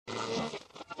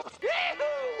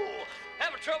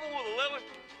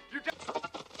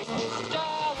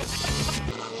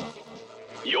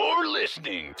You're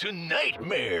listening to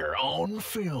Nightmare on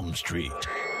Film Street.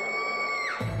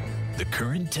 The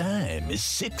current time is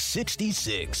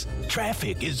 6:66.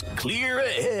 Traffic is clear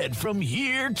ahead from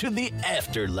here to the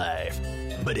afterlife,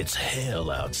 but it's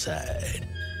hell outside.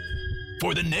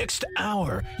 For the next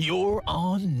hour, you're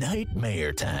on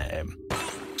Nightmare Time.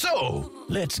 So,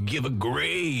 let's give a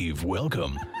grave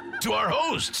welcome to our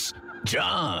hosts,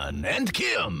 John and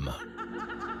Kim.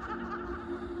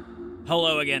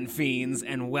 Hello again, fiends,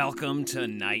 and welcome to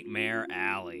Nightmare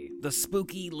Alley, the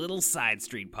spooky little side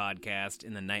street podcast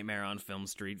in the Nightmare on Film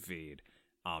Street feed.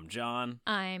 I'm John.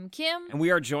 I'm Kim. And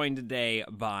we are joined today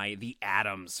by the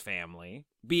Addams family,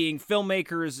 being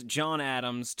filmmakers John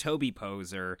Addams, Toby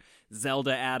Poser,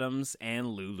 Zelda Addams, and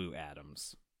Lulu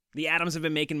Addams. The Addams have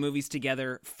been making movies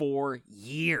together for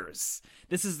years.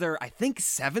 This is their, I think,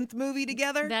 7th movie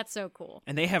together. That's so cool.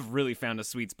 And they have really found a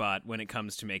sweet spot when it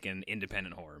comes to making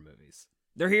independent horror movies.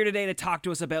 They're here today to talk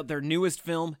to us about their newest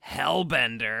film,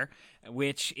 Hellbender,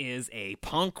 which is a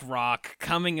punk rock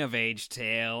coming-of-age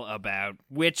tale about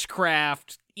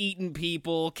witchcraft, eating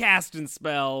people, casting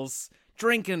spells,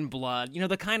 drinking blood. You know,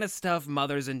 the kind of stuff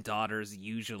mothers and daughters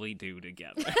usually do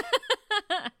together.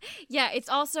 Yeah, it's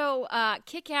also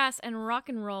kick-ass and rock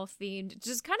and roll themed. It's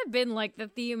just kind of been like the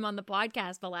theme on the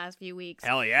podcast the last few weeks.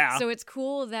 Hell yeah. So it's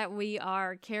cool that we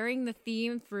are carrying the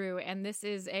theme through, and this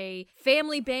is a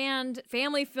family band,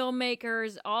 family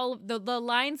filmmakers. All the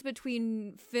lines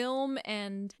between film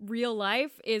and real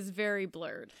life is very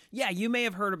blurred. Yeah, you may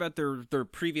have heard about their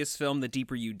previous film, The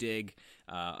Deeper You Dig,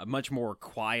 a much more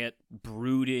quiet,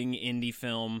 brooding indie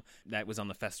film that was on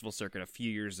the festival circuit a few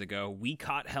years ago. We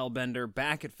caught Hellbender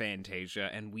back at Fantasia,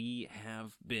 and we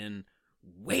have been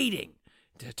waiting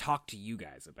to talk to you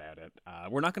guys about it.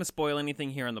 We're not going to spoil anything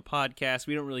here on the podcast.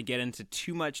 We don't really get into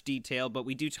too much detail, but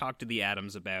we do talk to the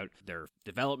Addams about their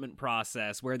development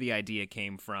process, where the idea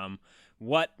came from,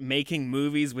 what making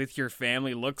movies with your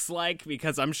family looks like,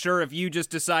 because I'm sure if you just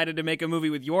decided to make a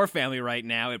movie with your family right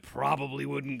now, it probably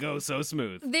wouldn't go so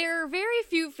smooth. There are very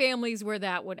few families where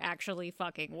that would actually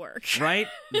fucking work. Right?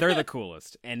 They're the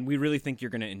coolest. And we really think you're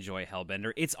going to enjoy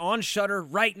Hellbender. It's on Shudder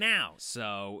right now,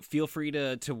 so feel free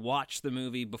to watch the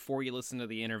movie before you listen to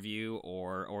the interview,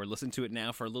 or listen to it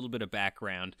now for a little bit of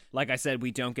background. Like I said, we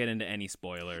don't get into any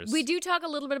spoilers. We do talk a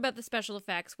little bit about the special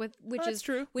effects, which is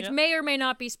true. Which Yeah. may or may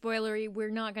not be spoilery. We're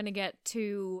not going to get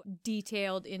too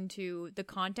detailed into the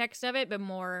context of it, but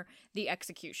more the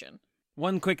execution.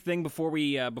 One quick thing before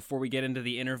we get into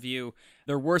the interview,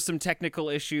 there were some technical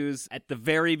issues at the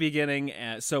very beginning,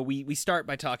 so we start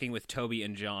by talking with Toby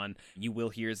and John. You will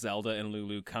hear Zelda and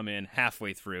Lulu come in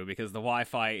halfway through because the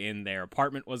Wi-Fi in their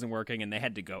apartment wasn't working, and they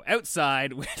had to go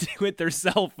outside with their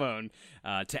cell phone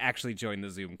to actually join the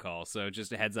Zoom call, so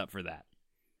just a heads up for that.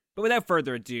 But without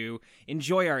further ado,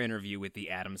 enjoy our interview with the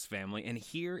Addams family, and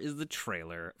here is the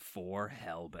trailer for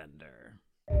Hellbender.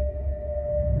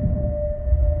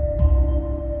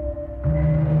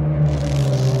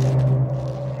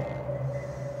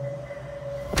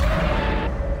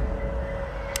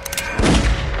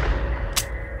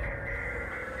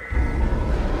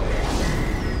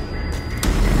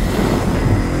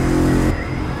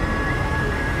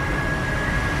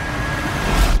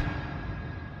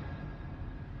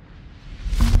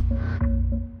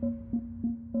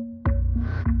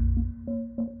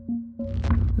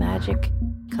 Magic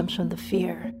comes from the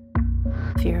fear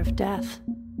of death.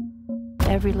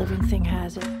 Every living thing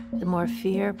has it. The more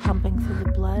fear pumping through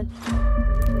the blood,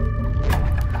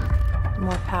 the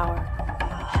more power.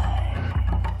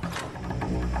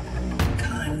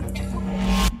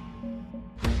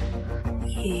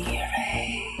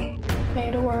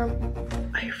 Made a worm.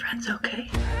 Are your friends okay?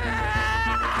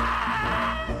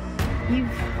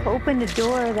 You've opened a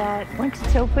door that, once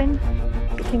it's open,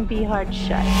 it can be hard to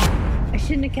shut. I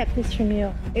shouldn't have kept this from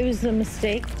you. It was a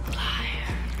mistake.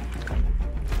 Liar.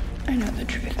 I know the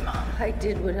truth, Mom. I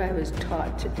did what I was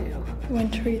taught to do.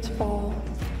 Winter eats fall.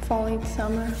 Fall eats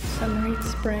summer. Summer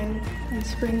eats spring. And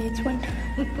spring eats winter.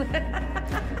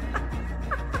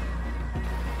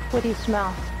 What do you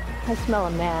smell? I smell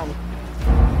a man.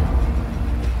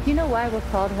 You know why we're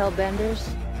called Hellbenders?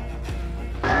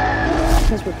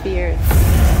 Because we're feared.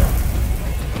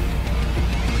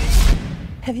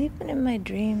 Have you been in my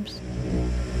dreams?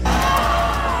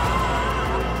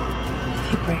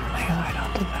 If you break my heart,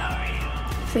 I'll devour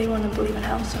you. If they want to believe in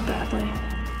hell so badly,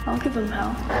 I'll give them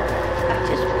hell. I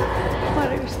just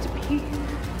want us to be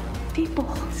people.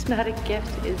 It's not a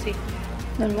gift, Izzy.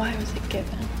 Then why was it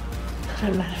given? But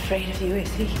I'm not afraid of you,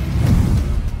 Izzy.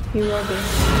 You will be.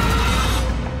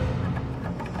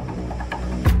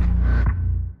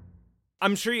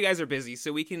 I'm sure you guys are busy,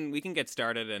 so we can get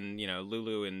started, and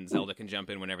Lulu and Zelda can jump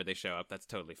in whenever they show up. That's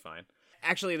totally fine.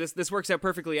 Actually, this works out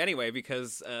perfectly anyway,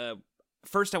 because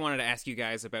first I wanted to ask you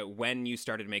guys about when you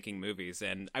started making movies,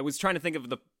 and I was trying to think of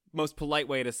the most polite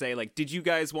way to say, like, did you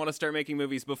guys want to start making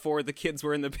movies before the kids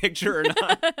were in the picture or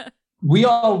not? We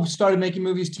all started making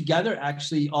movies together.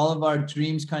 Actually, all of our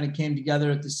dreams kind of came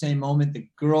together at the same moment. The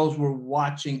girls were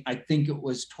watching, I think it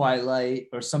was Twilight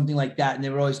or something like that, and they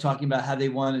were always talking about how they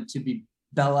wanted to be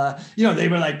Bella. They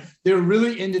were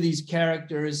really into these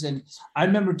characters. And I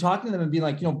remember talking to them and being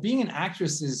like, being an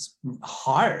actress is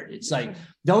hard. It's like,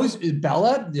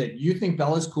 Bella, you think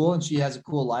Bella's cool and she has a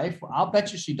cool life? Well, I'll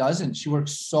bet you she doesn't. She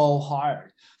works so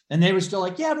hard. And they were still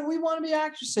like, yeah, but we want to be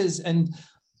actresses. And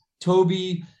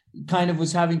Toby kind of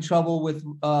was having trouble with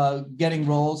getting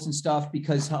roles and stuff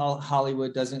because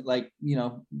Hollywood doesn't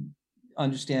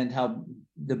understand how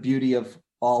the beauty of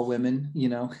all women,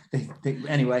 they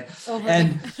anyway.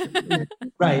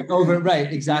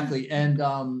 Right, exactly. And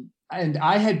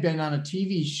I had been on a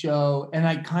TV show and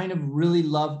I kind of really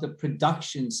loved the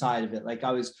production side of it. Like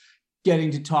I was getting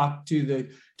to talk to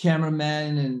the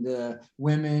cameramen and the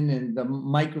women and the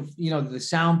the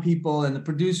sound people and the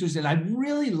producers. And I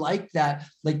really liked that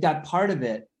part of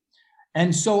it.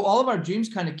 And so all of our dreams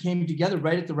kind of came together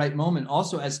right at the right moment.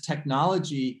 Also, as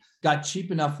technology got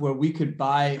cheap enough where we could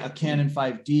buy a Canon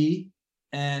 5D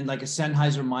and like a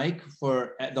Sennheiser mic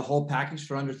for the whole package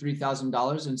for under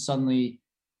 $3,000. And suddenly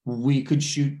we could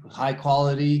shoot high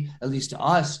quality, at least to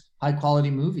us, high quality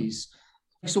movies.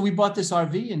 So we bought this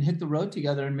RV and hit the road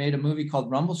together and made a movie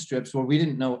called Rumble Strips where we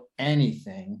didn't know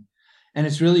anything. And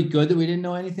it's really good that we didn't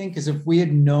know anything, because if we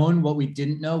had known what we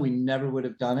didn't know, we never would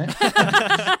have done it.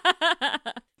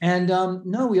 And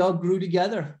no, we all grew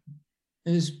together.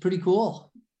 It was pretty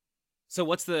cool. So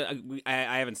what's the?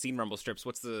 I haven't seen Rumble Strips.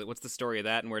 What's the story of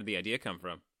that, and where did the idea come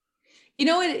from?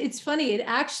 It's funny. It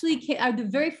actually came, the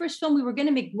very first film we were going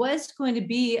to make was going to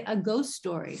be a ghost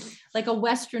story, like a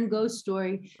Western ghost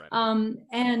story. Right.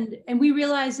 And we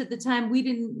realized at the time we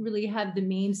didn't really have the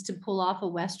means to pull off a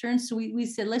Western. So we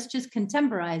said, let's just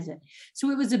contemporize it.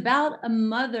 So it was about a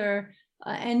mother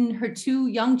and her two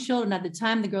young children. At the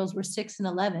time, the girls were 6 and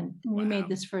 11 when we made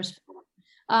this first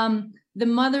film. The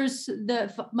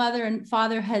mother and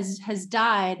father has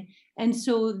died. And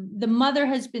so the mother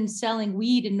has been selling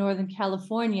weed in Northern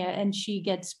California and she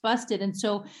gets busted. And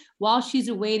so while she's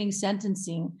awaiting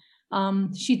sentencing,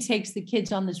 she takes the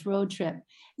kids on this road trip.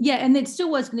 Yeah, and it still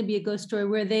was going to be a ghost story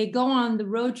where they go on the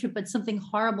road trip, but something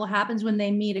horrible happens when they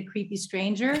meet a creepy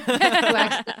stranger who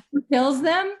actually kills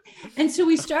them. And so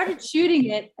we started shooting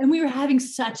it and we were having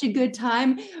such a good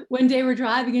time. One day we're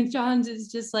driving and John's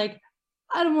is just like,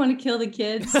 I don't want to kill the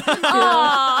kids. I'm like,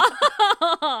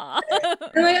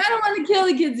 I don't want to kill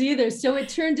the kids either. So it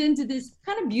turned into this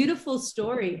kind of beautiful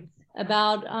story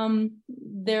about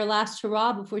their last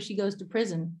hurrah before she goes to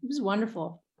prison. It was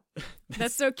wonderful.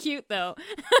 That's so cute, though.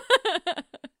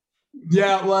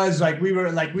 Yeah, it was like we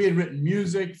had written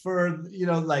music for,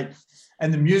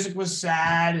 and the music was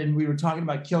sad and we were talking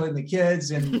about killing the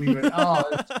kids and we were,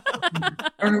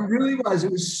 and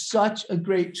it was such a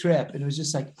great trip. And it was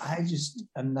just like, I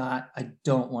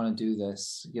don't want to do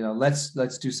this.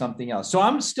 Let's do something else. So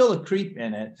I'm still a creep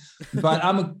in it, but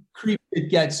I'm a creep that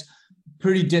gets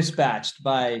pretty dispatched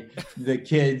by the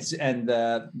kids and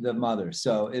the mother.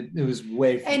 So it was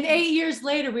way fun. And 8 years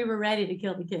later, we were ready to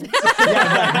kill the kids.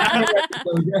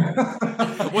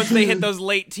 Once they hit those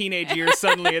late teenage years,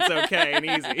 suddenly it's okay and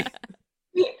easy.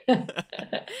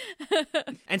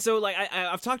 And so, like,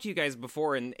 I've talked to you guys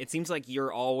before, and it seems like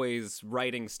you're always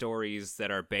writing stories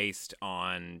that are based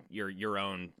on your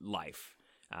own life.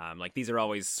 Like, these are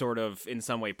always sort of, in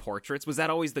some way, portraits. Was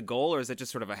that always the goal, or is it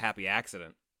just sort of a happy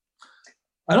accident?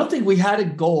 I don't think we had a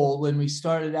goal when we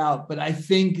started out, but I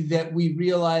think that we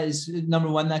realized, number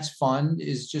one, that's fun,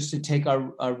 is just to take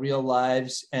our real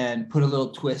lives and put a little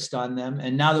twist on them.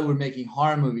 And now that we're making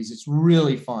horror movies, it's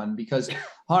really fun because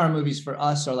horror movies for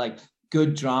us are like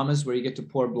good dramas where you get to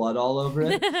pour blood all over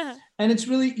it. And it's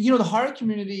really, the horror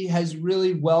community has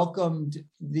really welcomed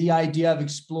the idea of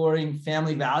exploring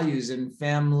family values and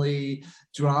family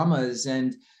dramas,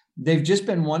 and they've just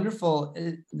been wonderful.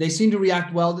 They seem to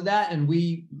react well to that, and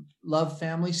we love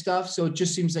family stuff, so it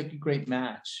just seems like a great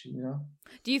match,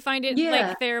 Do you find it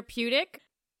like therapeutic?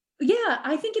 Yeah,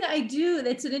 I think I do.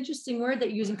 It's an interesting word that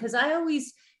you're using, because I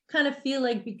always kind of feel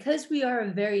like because we are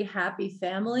a very happy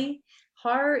family,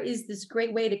 horror is this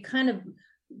great way to kind of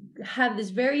have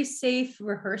this very safe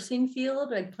rehearsing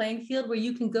field, like playing field, where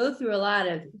you can go through a lot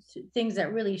of things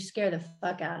that really scare the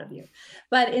fuck out of you,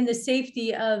 but in the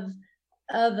safety of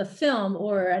of a film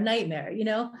or a nightmare,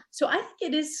 So I think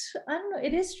it is, I don't know,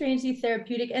 it is strangely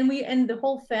therapeutic. And the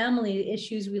whole family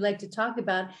issues we like to talk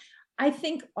about, I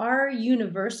think are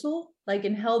universal. Like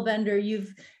in Hellbender,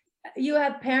 you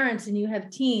have parents and you have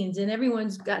teens, and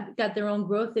everyone's got their own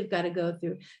growth they've got to go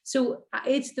through. So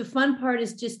it's the fun part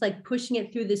is just like pushing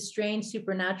it through this strange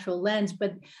supernatural lens,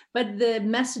 but the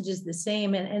message is the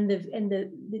same. And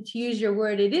to use your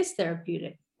word, it is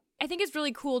therapeutic. I think it's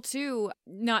really cool too,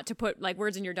 not to put like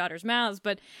words in your daughter's mouths,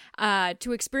 but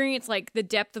to experience like the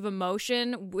depth of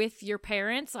emotion with your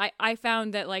parents. I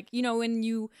found that like, when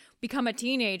you become a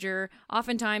teenager,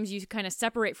 oftentimes you kind of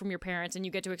separate from your parents and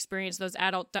you get to experience those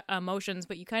adult emotions,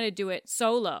 but you kind of do it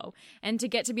solo. And to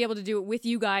get to be able to do it with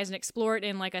you guys and explore it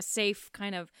in like a safe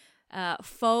kind of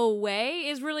faux way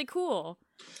is really cool.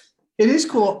 It is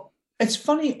cool. It's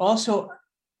funny also.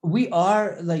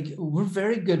 We're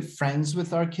very good friends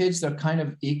with our kids. They're kind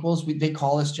of equals. They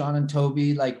call us John and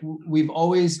Toby. Like we've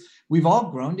all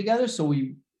grown together. So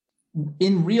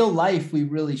in real life, we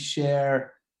really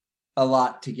share a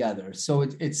lot together. So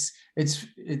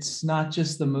it's not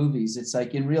just the movies. It's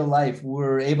like in real life,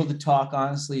 we're able to talk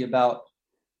honestly about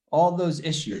all those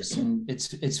issues. And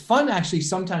it's fun actually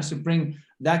sometimes to bring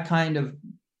that kind of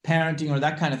parenting or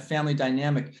that kind of family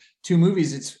dynamic to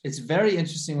movies. It's very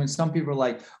interesting when some people are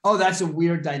like, oh, that's a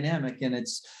weird dynamic, and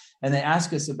they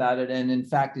ask us about it, and in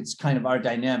fact it's kind of our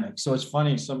dynamic. So it's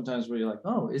funny sometimes where you're like,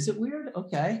 oh, is it weird?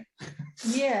 Okay.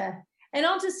 Yeah. And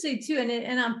I'll just say too,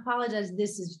 and I apologize,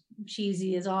 this is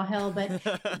cheesy as all hell, but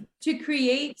to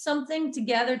create something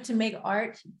together, to make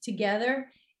art together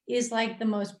is like the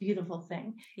most beautiful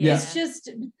thing. Yeah. It's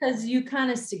just because you kind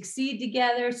of succeed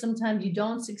together. Sometimes you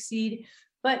don't succeed,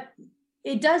 but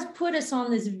it does put us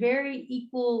on this very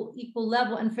equal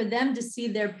level. And for them to see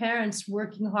their parents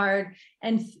working hard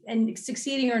and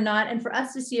succeeding or not, and for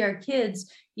us to see our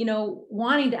kids,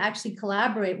 wanting to actually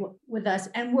collaborate with us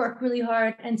and work really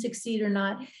hard and succeed or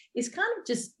not, is kind of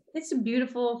just, it's a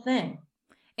beautiful thing.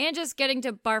 And just getting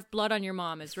to barf blood on your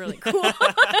mom is really cool.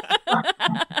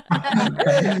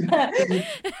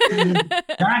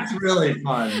 That's really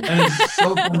fun. And it's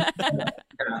so fun.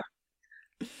 Yeah.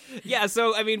 Yeah,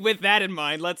 so I mean, with that in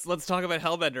mind, let's talk about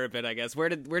Hellbender a bit, I guess. Where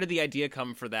did the idea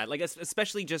come for that? Like,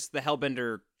 especially just the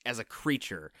Hellbender as a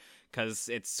creature, because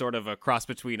it's sort of a cross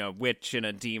between a witch and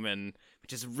a demon,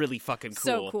 which is really fucking cool.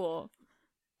 So cool.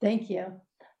 Thank you.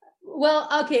 Well,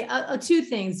 okay, two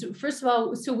things. First of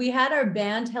all, so we had our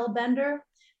band Hellbender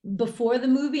before the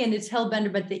movie, and it's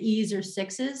Hellbender, but the E's are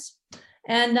sixes.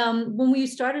 And when we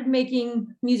started making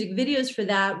music videos for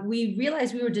that, we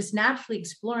realized we were just naturally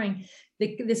exploring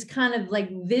this kind of like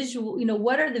visual,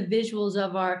 what are the visuals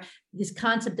of this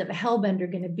concept of a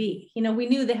Hellbender going to be? We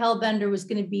knew the Hellbender was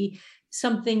going to be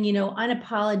something,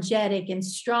 unapologetic and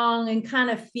strong and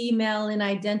kind of female in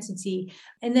identity.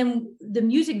 And then the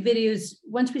music videos,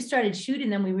 once we started shooting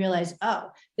them, we realized,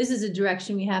 oh, this is a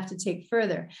direction we have to take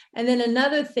further. And then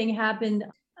another thing happened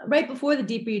right before The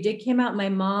Deeper You Dig came out. My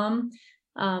mom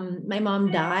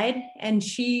died, and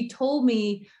she told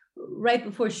me right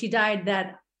before she died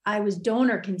that I was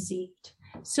donor conceived.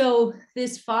 So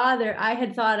this father, I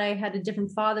had thought I had a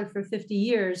different father for 50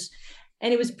 years,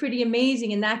 and it was pretty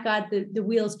amazing. And that got the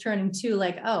wheels turning too,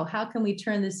 like, oh, how can we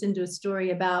turn this into a story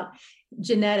about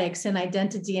genetics and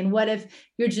identity? And what if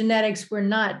your genetics were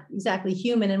not exactly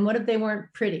human? And what if they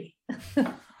weren't pretty?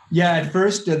 Yeah, at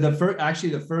first,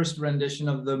 the first rendition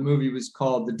of the movie was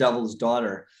called The Devil's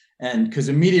Daughter. And because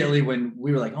immediately when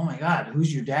we were like, oh my God,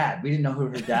 who's your dad? We didn't know who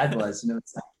her dad was. And it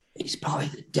was like, he's probably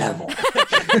the devil.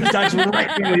 That's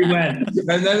right where we went.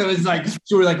 And then it was like,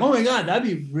 so we're like, oh my God, that'd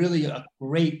be really a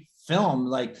great film.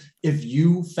 Like if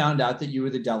you found out that you were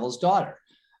the devil's daughter,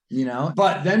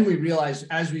 But then we realized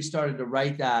as we started to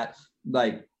write that,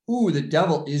 like, ooh, the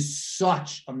devil is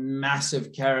such a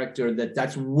massive character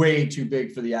that's way too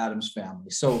big for the Addams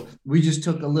family. So we just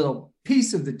took a little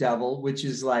piece of the devil, which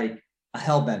is like a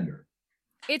Hellbender.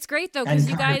 It's great though, because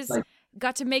you guys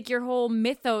got to make your whole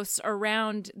mythos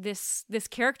around this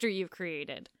character you've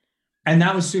created. And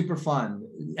that was super fun.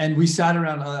 And we sat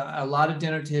around a lot of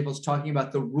dinner tables talking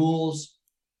about the rules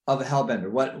of a Hellbender.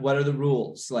 What are the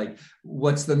rules? Like,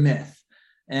 what's the myth?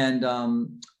 And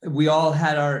we all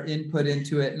had our input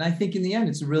into it. And I think in the end,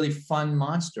 it's a really fun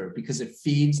monster because it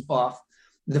feeds off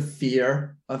the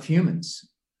fear of humans.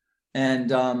 And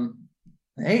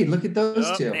hey, look at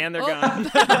those two. And they're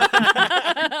gone.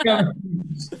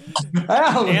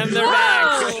 Oh, and they're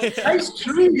back. Nice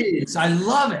trees. I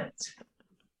love it.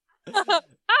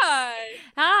 Hi.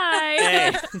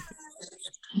 Hey.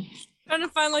 Trying to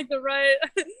find like the right.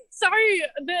 Sorry,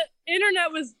 the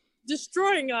internet was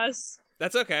destroying us.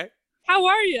 That's okay. How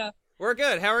are you? We're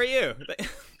good. How are you?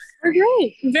 We're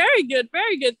great. Very good.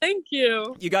 Very good. Thank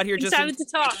you. You got here just excited to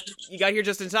talk. You got here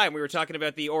just in time. We were talking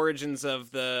about the origins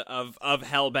of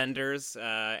Hellbenders,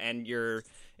 and your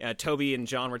Toby and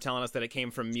John were telling us that it came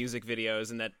from music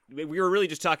videos, and that we were really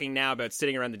just talking now about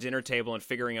sitting around the dinner table and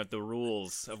figuring out the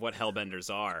rules of what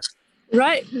Hellbenders are.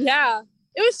 Right. Yeah.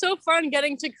 It was so fun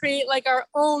getting to create like our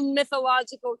own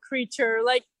mythological creature.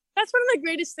 Like that's one of the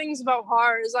greatest things about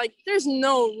horror is like there's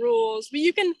no rules, but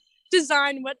you can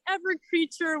design whatever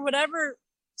creature, whatever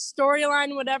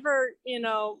storyline, whatever,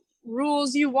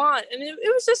 rules you want. And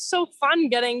it was just so fun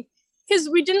because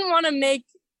we didn't want to make,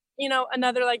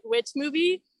 another like witch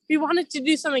movie. We wanted to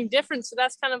do something different. So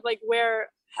that's kind of like where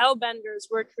Hellbenders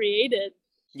were created.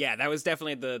 Yeah, that was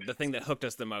definitely the thing that hooked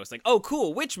us the most. Like, oh,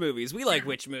 cool, witch movies. We like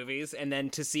witch movies. And then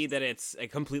to see that it's a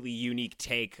completely unique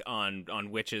take on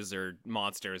witches or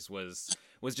monsters was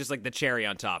just like the cherry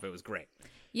on top. It was great.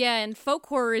 Yeah, and folk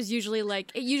horror is usually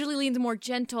it usually leans more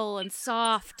gentle and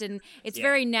soft, and it's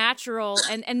very natural.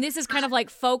 And this is kind of like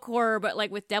folk horror, but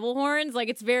like with devil horns. Like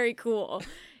it's very cool.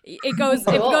 It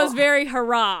goes very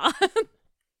hurrah.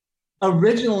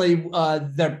 Originally,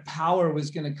 their power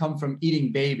was going to come from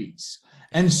eating babies.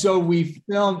 And so we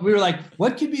were like,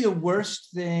 what could be the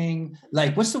worst thing?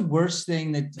 Like, what's the worst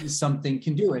thing that something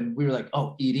can do? And we were like,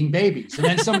 oh, eating babies. And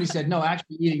then somebody said, no,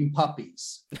 actually eating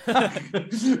puppies. But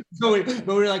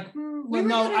we were like, we were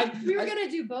going to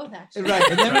do both, actually. Right.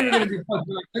 And then we were going to do both.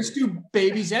 Like, let's do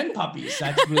babies and puppies.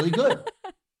 That's really good.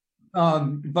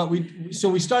 But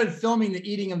we started filming the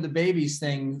eating of the babies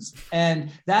things.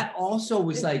 And that also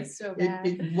was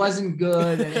it wasn't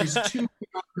good. And it was too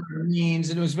means,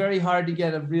 and it was very hard to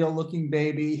get a real looking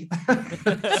baby.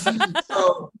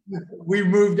 So we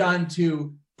moved on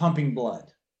to pumping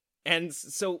blood. And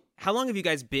so how long have you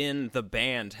guys been the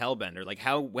band Hellbender? Like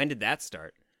when did that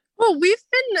start? Well, we've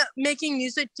been making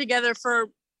music together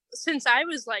since I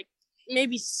was like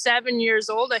maybe 7 years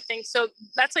old, I think. So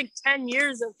that's like 10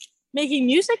 years of making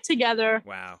music together.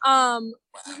 Wow.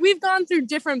 We've gone through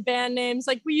different band names.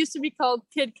 Like we used to be called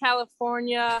Kid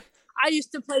California. I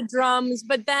used to play drums,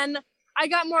 but then I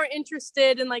got more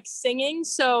interested in like singing.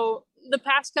 So the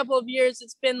past couple of years,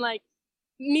 it's been like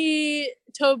me,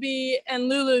 Toby, and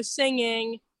Lulu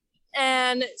singing.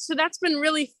 And so that's been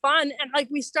really fun. And like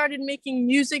we started making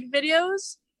music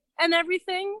videos and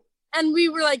everything. And we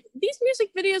were like, these music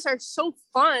videos are so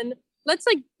fun. Let's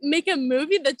like make a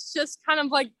movie that's just kind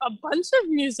of like a bunch of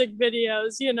music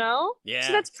videos, Yeah.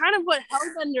 So that's kind of what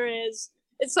Hellbender is.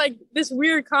 It's like this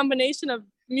weird combination of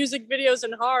music videos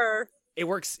and horror. It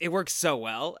works so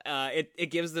well.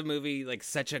 It gives the movie like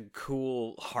such a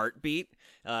cool heartbeat.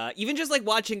 Even just like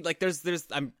watching, like there's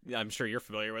I'm sure you're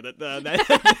familiar with it.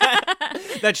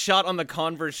 That shot on the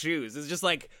Converse shoes is just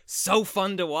like so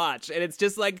fun to watch, and it's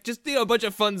just a bunch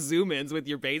of fun zoom ins with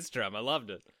your bass drum. I loved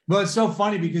it. Well, it's so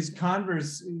funny because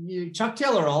Converse, Chuck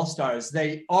Taylor All-Stars,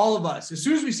 all of us, as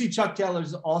soon as we see Chuck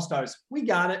Taylor's All-Stars, we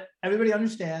got it. Everybody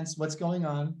understands what's going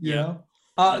on. You know?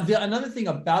 Another thing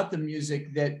about the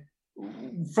music that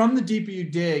from The Deeper You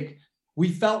Dig, we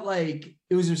felt like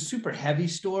it was a super heavy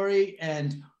story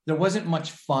and there wasn't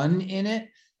much fun in it.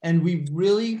 And we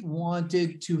really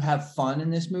wanted to have fun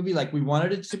in this movie. Like we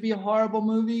wanted it to be a horrible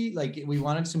movie. Like we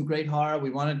wanted some great horror.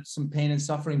 We wanted some pain and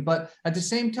suffering. But at the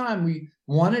same time, we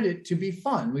wanted it to be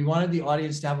fun. We wanted the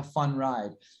audience to have a fun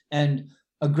ride. And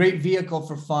a great vehicle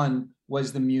for fun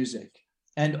was the music.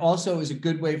 And also it was a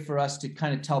good way for us to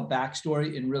kind of tell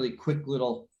backstory in really quick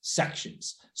little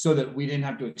sections so that we didn't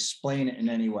have to explain it in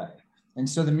any way. And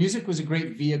so the music was a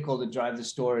great vehicle to drive the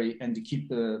story and to keep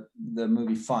the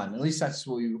movie fun. At least that's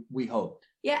what we hoped.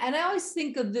 Yeah, and I always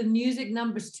think of the music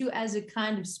numbers too as a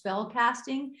kind of spell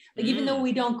casting. Like even though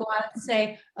we don't go out and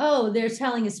say, "Oh, they're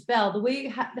telling a spell," the way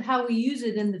how we use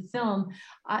it in the film,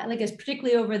 like as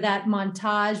particularly over that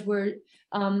montage where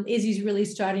Izzy's really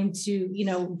starting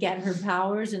to get her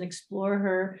powers and explore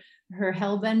her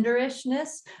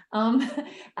hellbenderishness.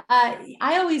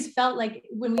 I always felt like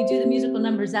when we do the musical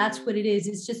numbers, that's what it is.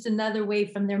 It's just another way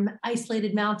from their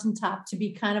isolated mountaintop to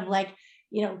be kind of like,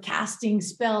 casting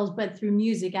spells, but through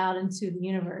music out into the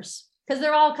universe. Because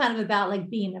they're all kind of about like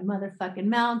being a motherfucking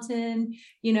mountain.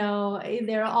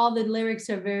 They're all the lyrics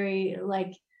are very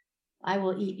like, I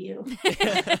will eat you.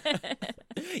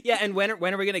 Yeah, and when are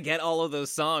we going to get all of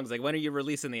those songs? Like, when are you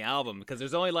releasing the album? Because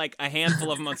there's only like a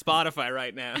handful of them on Spotify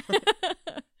right now.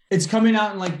 It's coming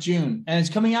out in like June, and it's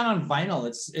coming out on vinyl.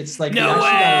 It's like no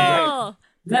way.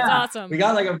 That's awesome. We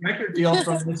got like a record deal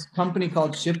from this company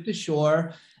called Ship to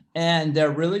Shore, and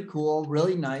they're really cool,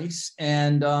 really nice,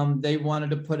 and they wanted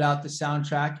to put out the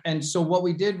soundtrack. And so what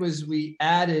we did was we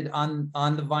added on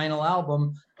the vinyl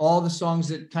album all the songs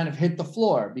that kind of hit the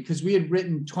floor, because we had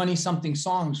written 20 something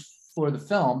songs for the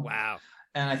film. Wow.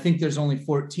 And I think there's only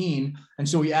 14. And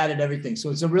so we added everything.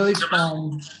 So it's a really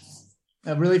fun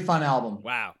album.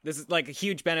 Wow. This is like a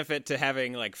huge benefit to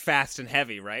having like Fast and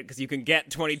Heavy, right? Because you can get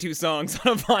 22 songs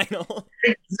on a vinyl.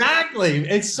 Exactly.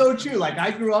 It's so true. Like I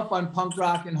grew up on punk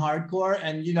rock and hardcore,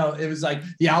 and you know, it was like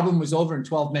the album was over in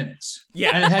 12 minutes.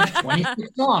 Yeah. And it had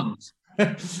 26 songs.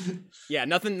 Yeah,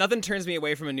 nothing turns me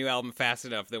away from a new album fast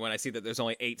enough than when I see that there's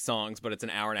only 8 songs, but it's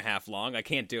an hour and a half long. I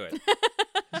can't do it.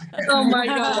 Oh my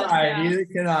God. Neither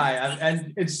can I.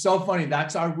 And it's so funny.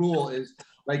 That's our rule, is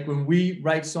like when we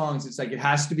write songs, it's like it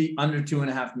has to be under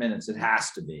 2.5 minutes. It has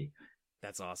to be.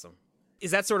 That's awesome. Is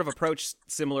that sort of approach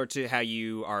similar to how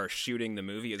you are shooting the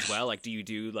movie as well? Like, do you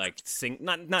do like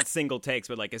not single takes,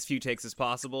 but like as few takes as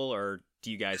possible, or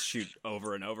do you guys shoot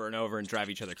over and over and over and drive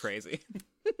each other crazy?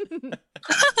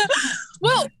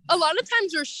 Well, a lot of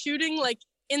times we're shooting like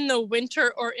in the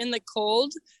winter or in the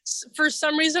cold. For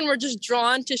some reason, we're just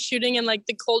drawn to shooting in like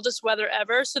the coldest weather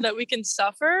ever so that we can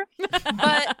suffer.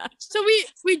 But so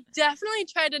we definitely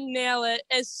try to nail it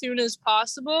as soon as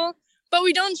possible, but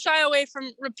we don't shy away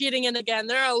from repeating it again.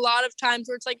 There are a lot of times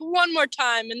where it's like one more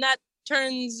time, and that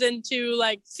turns into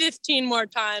like 15 more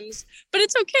times, but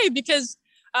it's okay because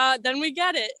then we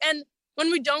get it. And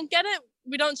when we don't get it,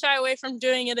 we don't shy away from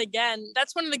doing it again.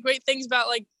 That's one of the great things about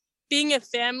like being a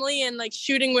family and like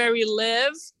shooting where we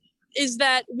live, is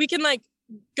that we can like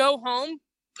go home,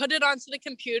 put it onto the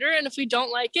computer, and if we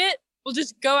don't like it, we'll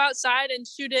just go outside and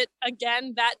shoot it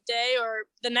again that day or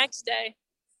the next day.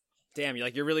 Damn,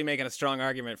 you're really making a strong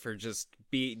argument for just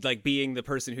being the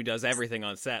person who does everything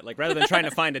on set. Like, rather than trying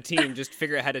to find a team, just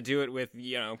figure out how to do it with,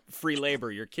 you know, free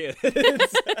labor, your kids.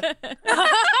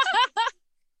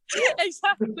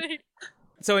 Exactly.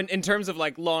 So in terms of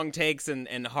like long takes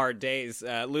and hard days,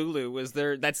 Lulu, was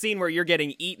there that scene where you're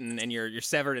getting eaten and you're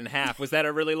severed in half? Was that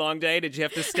a really long day? Did you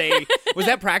have to stay? Was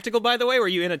that practical, by the way? Were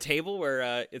you in a table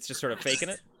where it's just sort of faking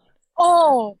it?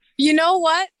 Oh, you know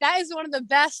what? That is one of the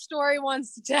best story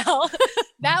ones to tell.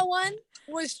 That one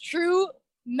was true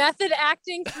method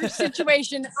acting through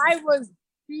situation. I was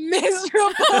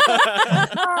miserable.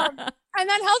 And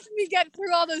that helped me get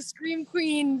through all those Scream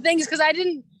Queen things, because I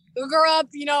didn't grow up,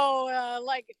 you know,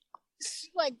 like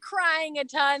crying a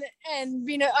ton and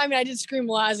being I did scream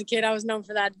a lot as a kid. I was known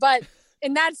for that. But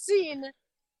in that scene,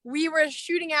 we were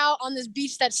shooting out on this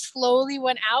beach that slowly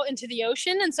went out into the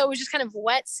ocean. And so it was just kind of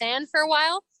wet sand for a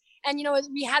while. And, you know,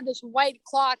 we had this white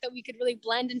cloth that we could really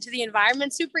blend into the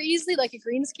environment super easily, like a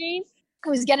green screen. It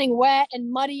was getting wet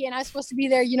and muddy, and I was supposed to be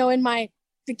there, you know, in my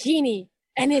bikini.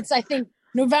 And it's, I think,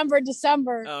 November,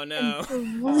 December. Oh, no.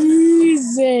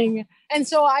 Freezing. And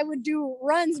so I would do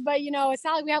runs, but, you know, it's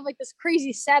not like we have like this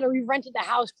crazy set, or we rented the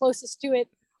house closest to it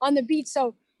on the beach.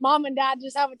 So mom and dad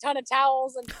just have a ton of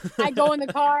towels, and I go in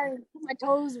the car and put my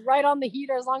toes right on the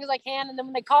heater as long as I can. And then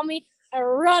when they call me, I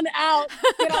run out,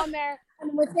 get on there.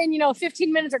 And within,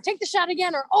 15 minutes, or take the shot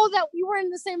again, or, oh, that we were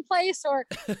in the same place, or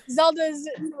Zelda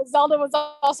was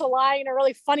also lying in a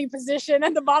really funny position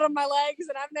at the bottom of my legs,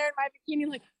 and I'm there in my bikini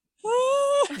like,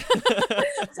 oh. So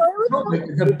it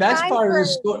was the best part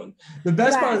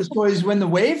of the story is when the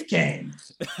wave came.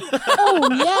 Oh,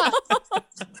 yeah.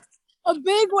 A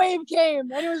big wave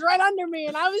came, and it was right under me,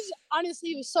 and I was,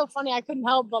 honestly, it was so funny, I couldn't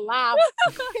help but laugh,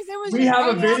 because it was. We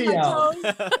have a video.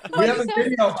 We have a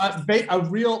video.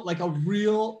 A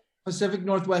real Pacific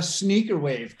Northwest sneaker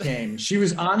wave came. She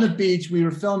was on the beach. We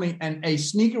were filming, and a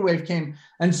sneaker wave came,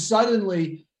 and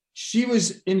suddenly she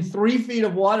was in 3 feet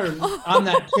of water on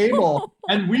that table,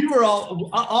 and we were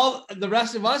all the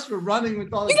rest of us were running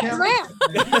with all the cameras.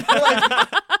 Like,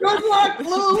 good luck,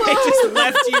 Lulu. They just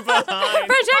left you behind.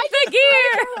 Protect the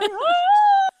gear.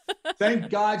 Thank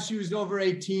God she was over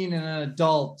 18 and an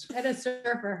adult. And a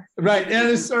surfer. Right, and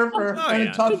a surfer, and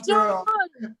a tough girl.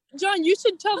 John, you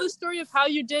should tell the story of how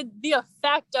you did the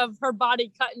effect of her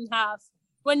body cut in half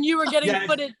when you were getting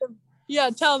footage.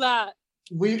 Tell that.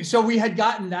 We had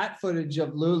gotten that footage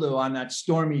of Lulu on that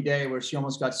stormy day where she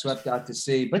almost got swept out to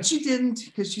sea, but she didn't,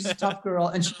 because she's a tough girl,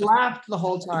 and she laughed the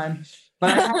whole time.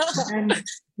 But I had to end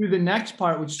through the next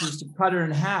part, which was to cut her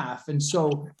in half. And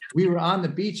so we were on the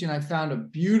beach, and I found a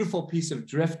beautiful piece of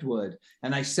driftwood,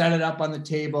 and I set it up on the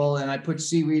table, and I put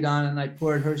seaweed on it, and I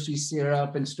poured Hershey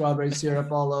syrup and strawberry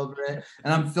syrup all over it.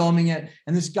 And I'm filming it.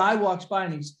 And this guy walks by,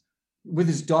 and he's with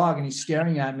his dog, and he's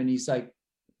staring at me, and he's like,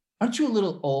 "Aren't you a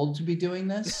little old to be doing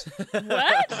this?"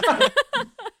 What?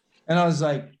 And I was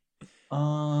like,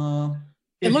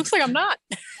 It looks like I'm not.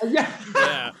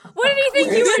 Yeah. What did he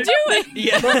think you were doing?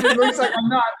 Yeah. It looks like I'm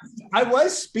not. I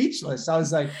was speechless. I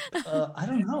was like, I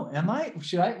don't know. Am I?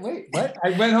 Should I? Wait, what?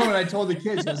 I went home and I told the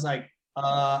kids. I was like,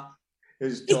 it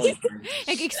was totally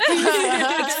like,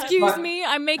 excuse me,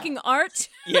 I'm making art.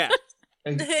 Yeah.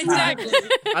 Exactly.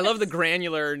 I love the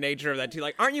granular nature of that too.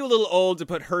 Like, aren't you a little old to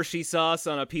put Hershey sauce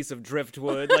on a piece of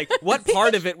driftwood? Like, what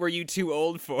part of it were you too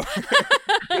old for?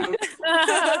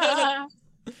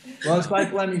 Well, it's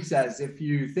like Lemmy says, if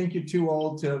you think you're too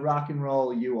old to rock and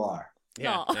roll, you are.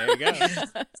 Yeah, there you go.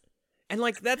 And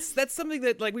like that's something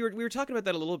that like we were talking about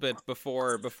that a little bit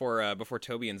before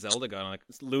Toby and Zelda got on,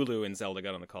 Lulu and Zelda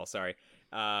got on the call. Sorry,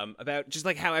 about just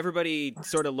like how everybody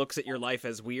sort of looks at your life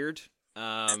as weird,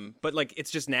 but like it's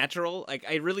just natural. Like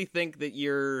I really think that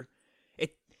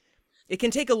it can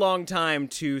take a long time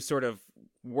to sort of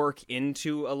work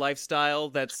into a lifestyle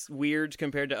that's weird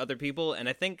compared to other people, and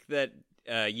I think that.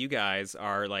 You guys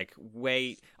are like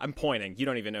I'm pointing. You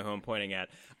don't even know who I'm pointing at.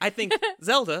 I think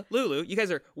Zelda, Lulu, you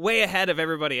guys are way ahead of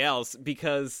everybody else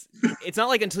because it's not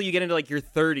like until you get into like your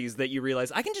 30s that you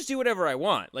realize I can just do whatever I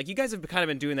want. Like you guys have kind of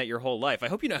been doing that your whole life. I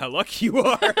hope you know how lucky you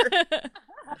are.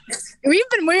 We've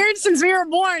been weird since we were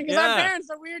born because our parents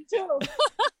are weird too.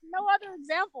 No other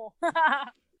example.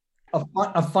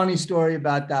 A funny story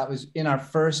about that was in our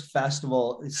first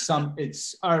festival.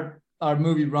 It's our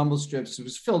movie Rumble Strips. It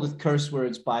was filled with curse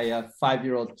words by a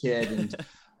 5-year-old kid, and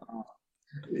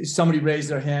somebody raised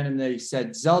their hand and they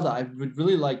said, "Zelda, I would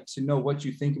really like to know what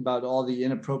you think about all the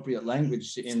inappropriate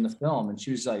language in the film." And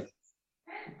she was like,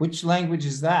 "Which language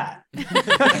is that?" And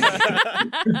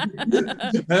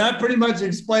that pretty much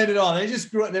explained it all. They just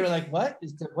grew up. They were like,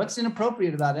 "What's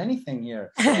inappropriate about anything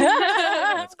here?"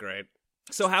 That's great.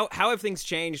 So how have things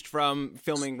changed from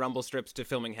filming Rumble Strips to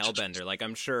filming Hellbender? Like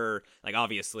I'm sure, like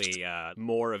obviously,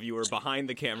 more of you are behind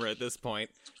the camera at this point,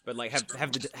 but like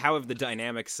how have the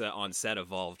dynamics on set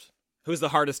evolved? Who's the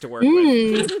hardest to work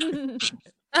with?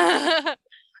 I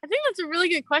think that's a really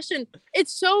good question.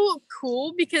 It's so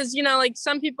cool because like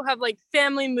some people have like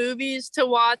family movies to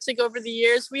watch. Like over the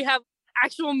years, we have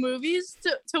actual movies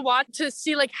to watch to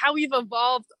see like how we've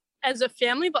evolved as a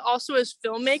family, but also as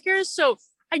filmmakers. So.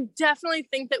 I definitely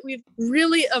think that we've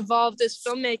really evolved as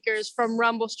filmmakers from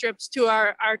Rumble Strips to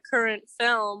our current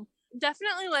film.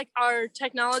 Definitely like our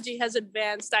technology has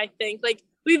advanced, I think. Like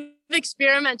we've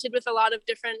experimented with a lot of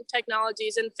different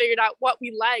technologies and figured out what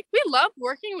we like. We love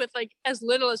working with like as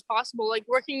little as possible, like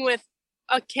working with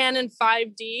a Canon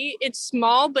 5D. It's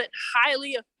small but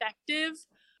highly effective.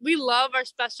 We love our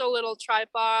special little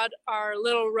tripod, our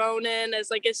little Ronin as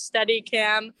like a steady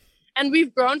cam. And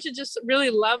we've grown to just really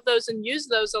love those and use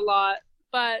those a lot.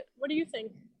 But what do you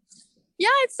think? Yeah,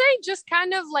 I'd say just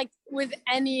kind of like with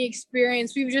any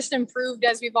experience, we've just improved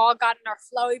as we've all gotten our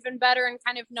flow even better and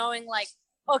kind of knowing like,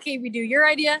 okay, we do your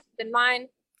idea, then mine,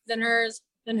 then hers,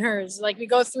 then hers. Like we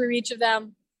go through each of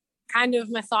them kind of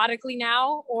methodically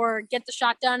now or get the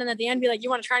shot done. And at the end, be like, you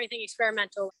want to try anything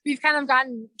experimental? We've kind of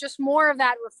gotten just more of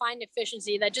that refined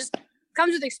efficiency that just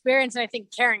comes with experience, and I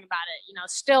think caring about it,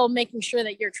 still making sure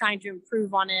that you're trying to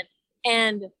improve on it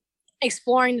and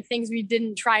exploring the things we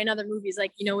didn't try in other movies.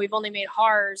 Like, we've only made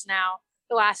horrors now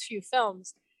the last few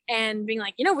films and being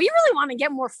like, we really want to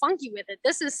get more funky with it.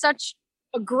 This is such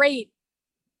a great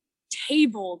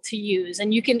table to use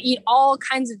and you can eat all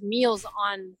kinds of meals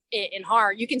on it in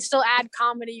horror. You can still add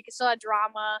comedy, you can still add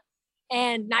drama,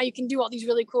 and now you can do all these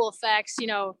really cool effects.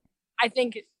 I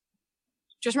think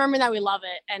just remembering that we love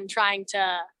it and trying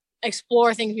to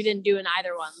explore things we didn't do in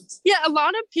either ones. Yeah, a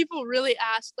lot of people really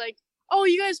ask like, oh,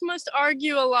 you guys must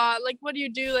argue a lot. Like, what do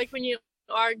you do like when you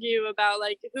argue about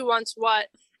like who wants what?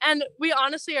 And we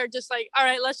honestly are just like, all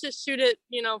right, let's just shoot it,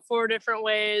 4 different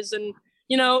ways. And,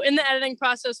 in the editing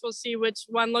process, we'll see which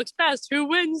one looks best, who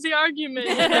wins the argument,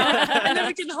 and then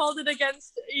we can hold it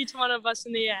against each one of us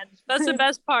in the end. That's the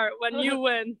best part, when you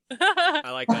win.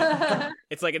 I like that.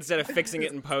 It's like instead of fixing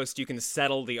it in post, you can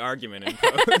settle the argument in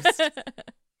post.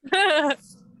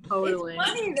 Totally. It's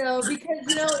funny though,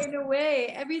 because in a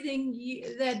way, everything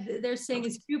that they're saying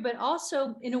is true, but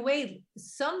also in a way,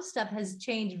 some stuff has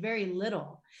changed very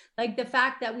little. Like the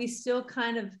fact that we still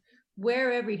kind of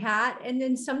wear every hat, and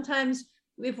then sometimes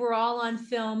if we're all on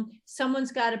film,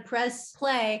 someone's got to press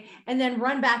play and then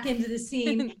run back into the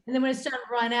scene. And then when it's done,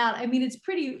 run out. I mean, it's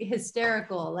pretty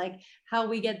hysterical, like how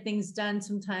we get things done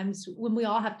sometimes when we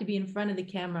all have to be in front of the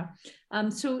camera.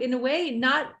 So in a way,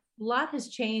 not a lot has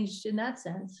changed in that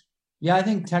sense. Yeah, I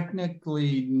think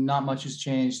technically not much has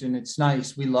changed, and it's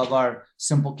nice. We love our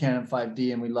simple Canon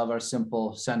 5D and we love our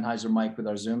simple Sennheiser mic with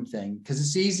our Zoom thing because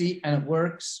it's easy and it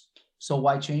works. So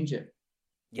why change it?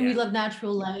 Yeah. And we love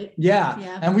natural light.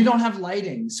 Yeah. And we don't have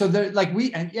lighting. So they're like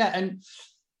and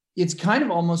it's kind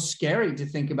of almost scary to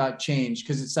think about change,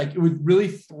 because it's like it would really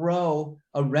throw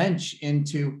a wrench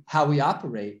into how we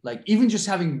operate. Like even just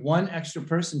having one extra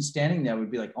person standing there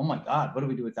would be like, oh my God, what do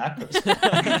we do with that person?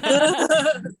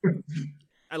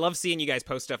 I love seeing you guys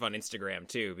post stuff on Instagram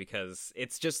too, because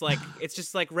it's just like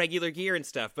regular gear and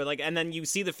stuff. But like, and then you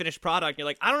see the finished product, and you're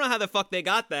like, I don't know how the fuck they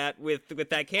got that with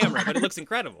that camera, but it looks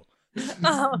incredible.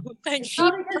 Oh, thank you.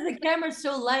 Well, because the camera's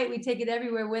so light, we take it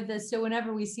everywhere with us. So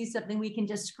whenever we see something, we can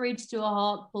just screech to a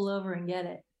halt, pull over, and get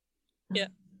it. Yeah.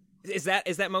 Is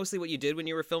that mostly what you did when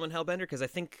you were filming Hellbender? Because I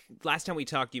think last time we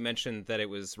talked, you mentioned that it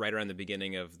was right around the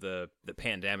beginning of the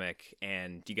pandemic,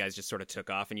 and you guys just sort of took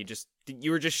off, and you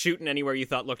were just shooting anywhere you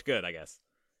thought looked good, I guess.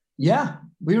 Yeah,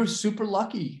 we were super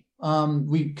lucky.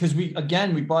 We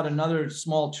bought another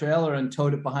small trailer and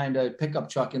towed it behind a pickup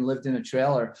truck and lived in a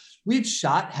trailer. We had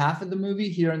shot half of the movie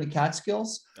here in the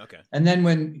Catskills. Okay. And then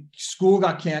when school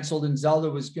got canceled and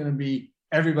Zelda was going to be,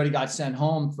 everybody got sent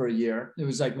home for a year. It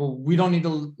was like, well, we don't need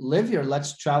to live here.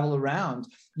 Let's travel around.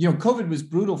 You know, COVID was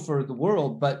brutal for the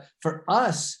world, but for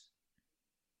us,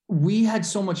 we had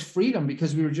so much freedom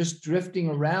because we were just drifting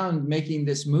around making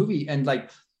this movie. And like,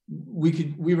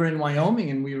 we were in Wyoming,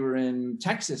 and we were in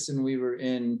Texas, and we were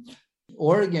in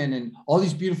Oregon, and all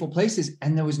these beautiful places,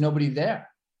 and there was nobody there.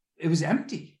 It was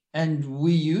empty, and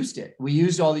we used it. We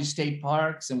used all these state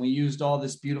parks, and we used all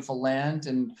this beautiful land,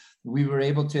 and we were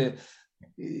able to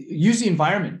use the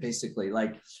environment, basically.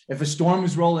 Like if a storm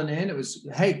was rolling in, it was,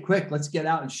 hey, quick, let's get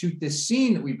out and shoot this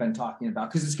scene that we've been talking about,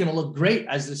 because it's going to look great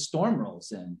as the storm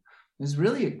rolls in. It was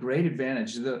really a great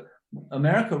advantage.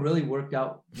 America really worked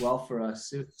out well for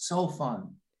us. It was so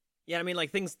fun. Yeah, I mean,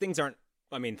 like things aren't.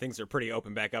 I mean, things are pretty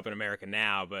open back up in America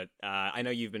now. But I know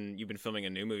you've been filming a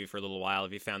new movie for a little while.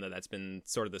 Have you found that that's been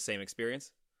sort of the same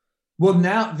experience? Well,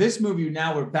 now this movie,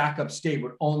 we're back upstate.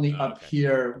 We're only up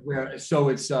here, so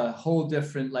it's a whole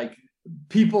different. Like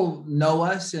people know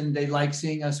us and they like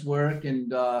seeing us work,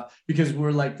 and because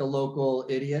we're like the local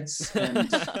idiots, and,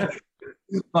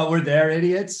 but we're their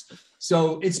idiots.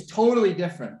 So it's totally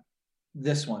different.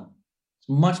 This one, it's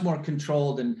much more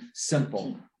controlled and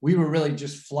simple. We were really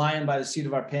just flying by the seat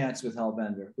of our pants with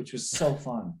Hellbender, which was so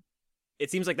fun. It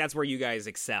seems like that's where you guys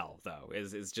excel, though,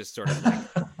 is just sort of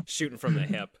like shooting from the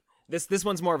hip. This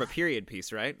one's more of a period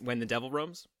piece, right? When the Devil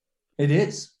Roams. It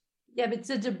is. Yeah, but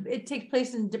it takes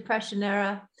place in the Depression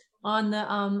era on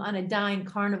a dying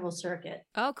carnival circuit.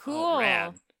 Oh, cool. Oh,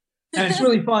 rad. And it's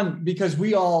really fun because we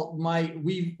grew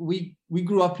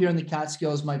up here in the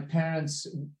Catskills. My parents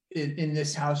in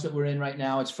this house that we're in right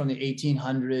now, it's from the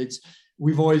 1800s.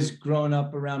 We've always grown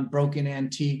up around broken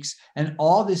antiques, and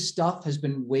all this stuff has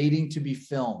been waiting to be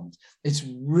filmed. It's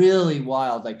really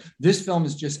wild. Like this film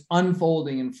is just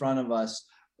unfolding in front of us,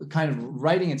 kind of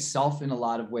writing itself in a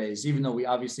lot of ways, even though we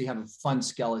obviously have a fun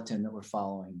skeleton that we're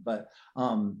following. But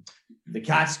the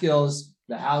Catskills,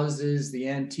 the houses, the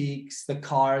antiques, the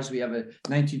cars, we have a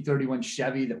 1931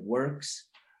 Chevy that works.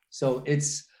 So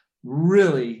it's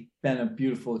really been a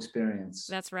beautiful experience.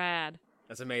 That's rad.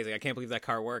 That's amazing. I can't believe that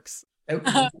car works. It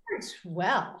works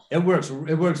well. It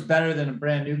works better than a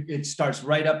brand new. It starts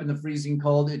right up in the freezing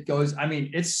cold. It goes, I mean,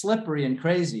 it's slippery and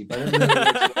crazy, but it really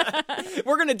works.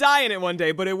 We're gonna die in it one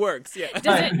day, but it works. Yeah.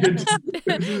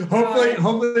 Hopefully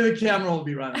the camera will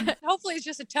be running. Hopefully it's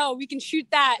just a tow. We can shoot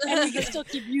that and we can still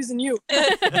keep using you.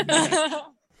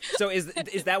 So is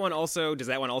that one also? Does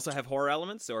that one also have horror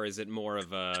elements, or is it more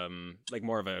of a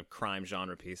crime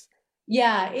genre piece?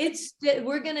 Yeah,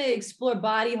 we're gonna explore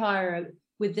body horror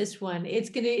with this one. It's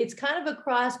kind of a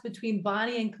cross between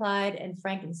Bonnie and Clyde and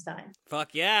Frankenstein.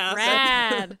 Fuck yeah,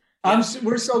 rad.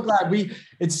 We're so glad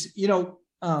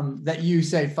that you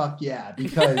say fuck yeah,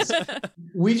 because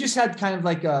we just had kind of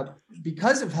like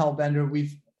because of Hellbender,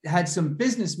 we've had some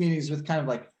business meetings with kind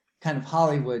of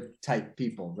Hollywood type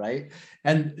people, right?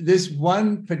 And this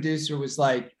one producer was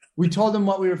like, we told him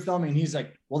what we were filming, and he's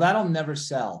like, well, that'll never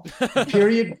sell.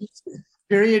 Period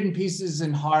and pieces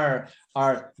and horror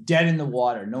are dead in the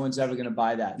water. No one's ever going to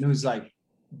buy that. And it was like,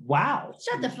 wow.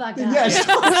 Shut the fuck up. Yes.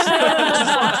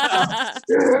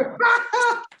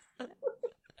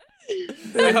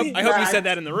 I hope you said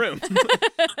that in the room.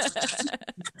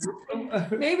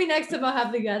 Maybe next time I'll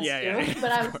have the guts to.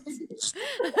 But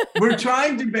We're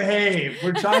trying to behave.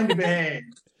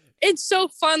 It's so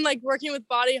fun, like working with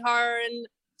body horror and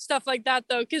stuff like that,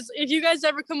 though, because if you guys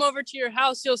ever come over to your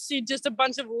house, you'll see just a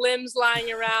bunch of limbs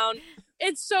lying around.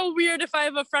 It's so weird if I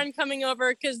have a friend coming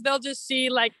over, because they'll just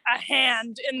see like a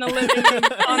hand in the living room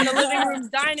on the living room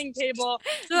dining table.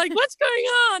 They're like, what's going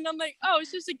on? I'm like, oh,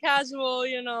 it's just a casual,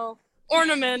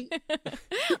 ornament.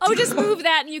 Oh, just move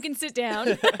that and you can sit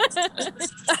down.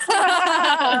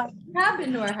 have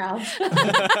been to our house.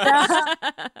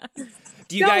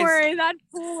 Don't worry, that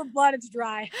pool of blood is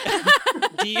dry.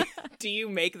 do you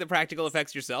make the practical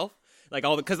effects yourself? Like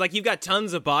because like you've got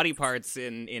tons of body parts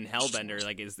in Hellbender.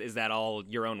 Like is that all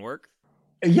your own work?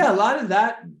 Yeah, a lot of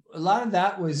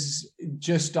that was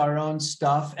just our own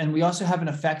stuff. And we also have an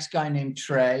effects guy named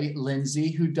Trey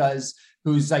Lindsay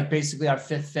who's like basically our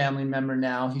fifth family member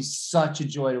now. He's such a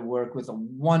joy to work with, a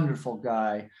wonderful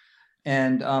guy.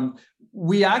 And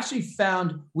we actually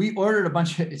we ordered a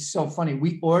bunch of, it's so funny.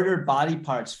 We ordered body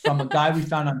parts from a guy we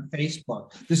found on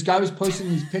Facebook. This guy was posting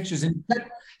these pictures and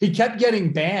he kept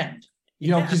getting banned.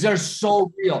 Because they're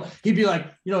so real. He'd be like,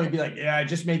 yeah, I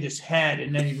just made this head.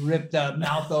 And then he'd rip the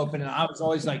mouth open. And I was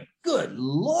always like, good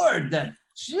Lord,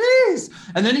 jeez.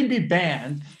 And then he'd be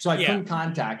banned. So I couldn't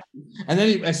contact him. And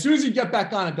then as soon as he'd get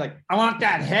back on, I'd be like, I want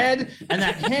that head and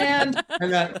that hand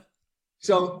and that.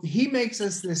 So he makes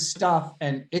us this stuff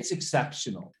and it's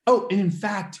exceptional. Oh, and in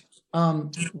fact,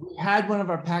 we had one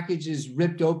of our packages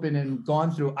ripped open and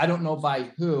gone through, I don't know by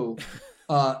who.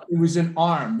 It was an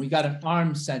arm. We got an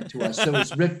arm sent to us. So it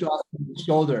was ripped off from the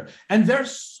shoulder. And they're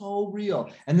so real.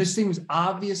 And this thing was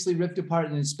obviously ripped apart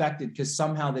and inspected because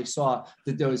somehow they saw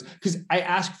that there was, because I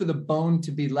asked for the bone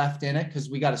to be left in it because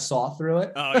we got to saw through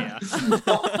it. Oh, yeah.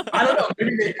 I don't know.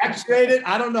 Maybe they x-rayed it.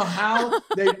 I don't know how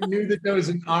they knew that there was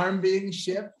an arm being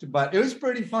shipped, but it was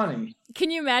pretty funny.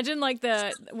 Can you imagine like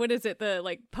the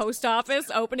post office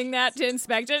opening that to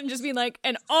inspect it and just being like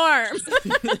an arm?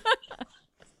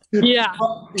 Yeah.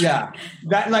 Yeah.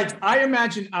 That like I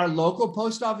imagine our local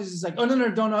post office is like, oh no,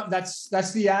 don't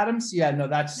that's the Adams. Yeah, no,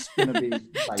 that's gonna be like,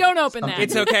 don't open that.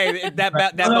 It's okay. That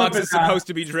box is supposed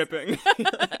to be dripping.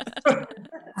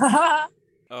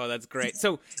 Oh, that's great.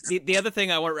 So the other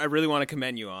thing I really want to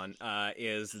commend you on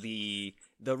is the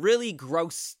really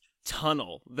gross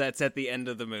tunnel that's at the end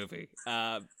of the movie.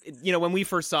 When we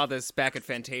first saw this back at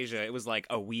Fantasia, it was like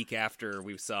a week after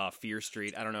we saw Fear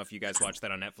Street. I don't know if you guys watched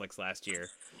that on Netflix last year,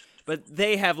 but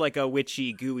they have like a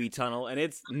witchy, gooey tunnel, and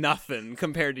it's nothing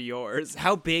compared to yours.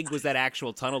 How big was that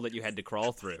actual tunnel that you had to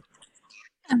crawl through?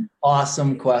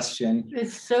 Awesome question.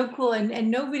 It's so cool, and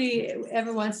nobody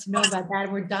ever wants to know about that,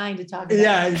 and we're dying to talk about it.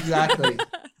 Yeah, exactly.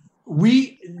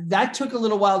 That took a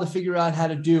little while to figure out how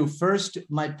to do. First,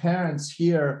 my parents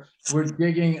here were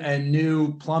digging a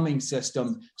new plumbing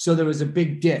system. So there was a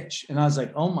big ditch. And I was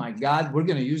like, oh my God, we're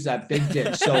going to use that big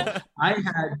ditch. So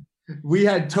we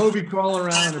had Toby crawl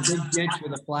around in a big ditch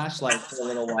with a flashlight for a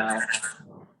little while.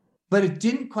 But it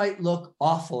didn't quite look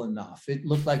awful enough. It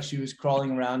looked like she was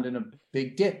crawling around in a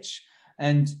big ditch.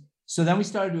 And so then we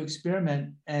started to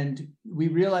experiment and we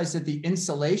realized that the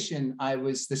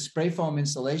spray foam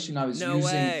insulation I was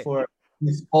using for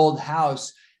this old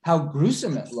house, how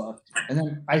gruesome it looked. And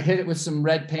then I hit it with some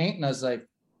red paint and I was like,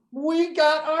 we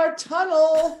got our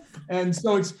tunnel. And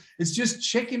so it's just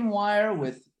chicken wire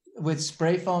with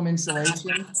spray foam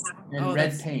insulation and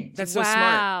red paint. That's so smart.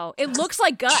 Wow. It looks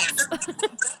like guts.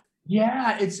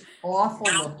 Yeah, it's awful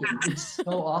looking. It's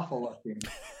so awful looking.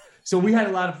 So we had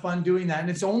a lot of fun doing that. And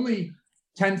it's only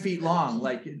 10 feet long.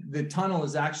 Like the tunnel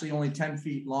is actually only 10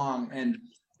 feet long. And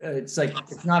it's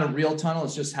not a real tunnel.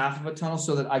 It's just half of a tunnel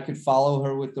so that I could follow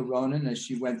her with the Ronin as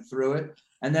she went through it.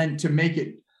 And then to make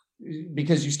it,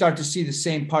 because you start to see the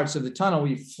same parts of the tunnel,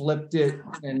 we flipped it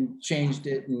and changed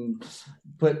it and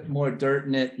put more dirt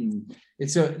in it. And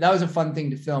that was a fun thing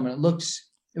to film. And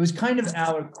it was kind of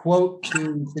our quote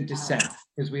to The Descent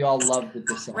because we all loved The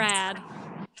Descent. Rad.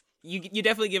 You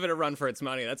definitely give it a run for its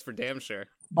money. That's for damn sure.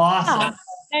 Awesome.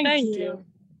 Thank you.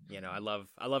 I love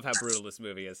how brutal this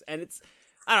movie is. And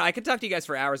I don't know, I could talk to you guys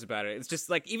for hours about it. It's just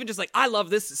like, I love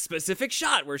this specific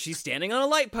shot where she's standing on a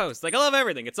light post. Like, I love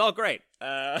everything. It's all great.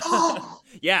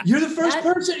 Yeah. You're the first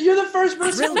person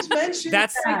who's mentioned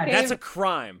that's a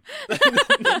crime.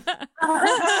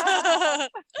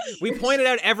 We pointed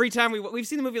out every time we've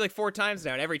seen the movie like 4 times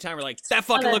now, and every time we're like, that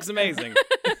fucking looks amazing.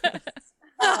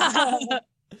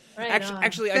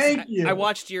 Actually, I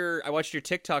watched your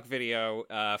TikTok video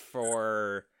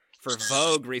for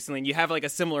Vogue recently, and you have like a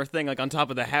similar thing like on top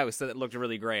of the house that looked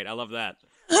really great. I love that.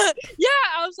 Yeah,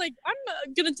 I was like,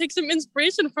 I'm gonna take some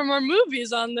inspiration from our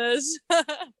movies on this.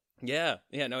 Yeah,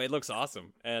 no, it looks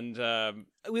awesome, and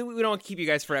we don't want to keep you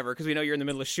guys forever because we know you're in the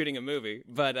middle of shooting a movie,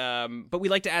 but we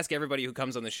like to ask everybody who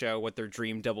comes on the show what their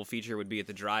dream double feature would be at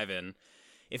the drive-in.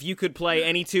 If you could play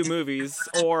any 2 movies,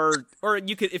 or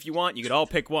you could, if you want, you could all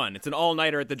pick one. It's an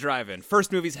all-nighter at the drive-in.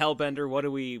 First movie's Hellbender. What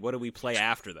do we play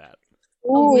after that?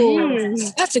 Ooh,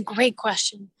 that's a great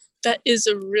question. That is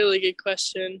a really good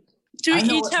question. Do we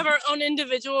each have our own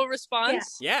individual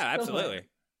response? Yeah, absolutely.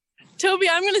 Toby,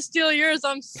 I'm gonna steal yours.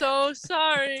 I'm so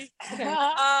sorry. Okay.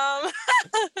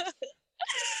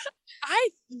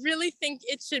 really think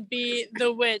it should be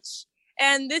The Witch.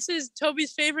 And this is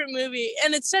Toby's favorite movie.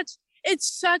 And it's such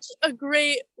a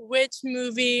great witch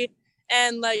movie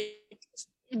and like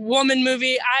woman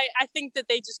movie. I think that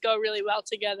they just go really well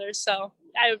together. So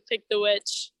I would pick The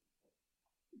Witch.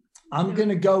 I'm going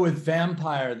to go with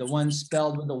Vampire, the one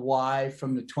spelled with a Y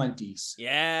from the 20s.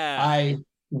 Yeah.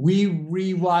 We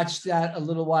rewatched that a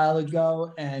little while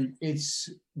ago, and it's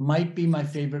might be my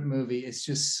favorite movie. It's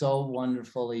just so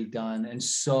wonderfully done and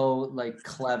so like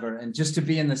clever. And just to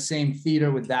be in the same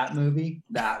theater with that movie,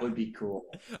 that would be cool.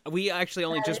 We actually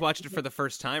only just watched it for the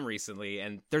first time recently,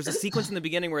 and there's a sequence in the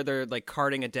beginning where they're like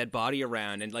carting a dead body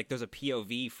around, and like there's a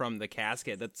POV from the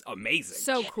casket. That's amazing.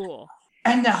 So cool.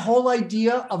 And the whole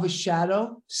idea of a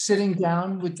shadow sitting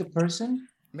down with the person.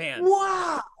 Man.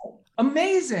 Wow.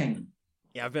 Amazing.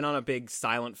 Yeah, I've been on a big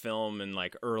silent film and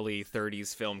like early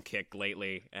 30s film kick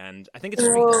lately, and I think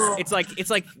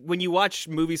it's like when you watch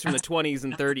movies from the 20s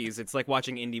and 30s, it's like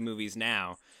watching indie movies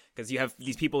now, because you have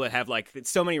these people that have like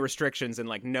so many restrictions and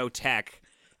like no tech,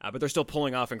 but they're still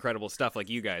pulling off incredible stuff like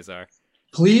you guys are.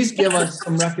 Please give us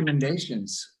some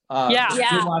recommendations.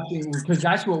 Yeah. Watching, because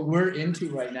that's what we're into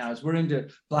right now. Is we're into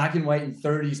black and white and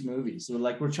 30s movies. So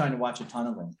we're trying to watch a ton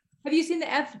of them. Have you seen the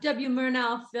F.W.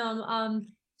 Murnau film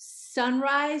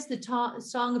Sunrise, the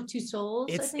Song of Two Souls?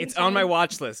 It's on my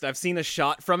watch list. I've seen a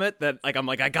shot from it that like I'm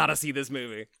like I gotta see this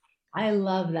movie. I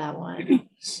love that one.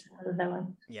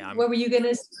 Yeah. What were you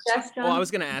gonna suggest, John? Well, I was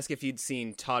gonna ask if you'd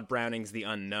seen Todd Browning's The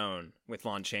Unknown with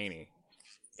Lon Chaney.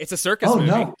 It's a circus movie.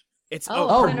 No. It's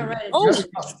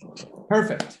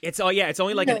perfect. It's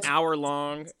only like an hour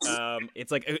long.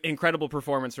 It's like an incredible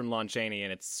performance from Lon Chaney,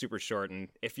 and it's super short. And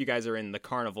if you guys are in the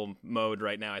carnival mode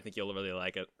right now, I think you'll really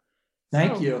like it.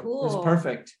 Thank you. Cool. It was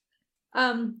perfect.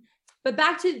 But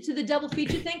back to the double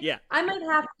feature thing. Yeah. I might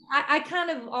have. I kind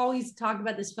of always talk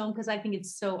about this film because I think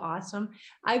it's so awesome.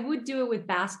 I would do it with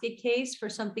Basket Case for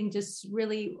something just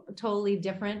really totally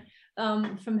different.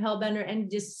 From Hellbender, and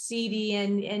just seedy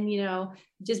and you know,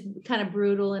 just kind of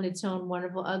brutal in its own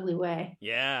wonderful ugly way.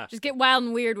 Yeah, just get wild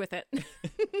and weird with it.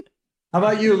 How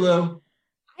about you, Lou?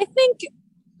 I think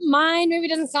mine maybe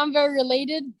doesn't sound very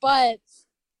related, but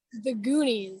The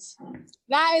Goonies,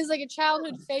 that is like a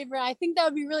childhood favorite. I think that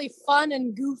would be really fun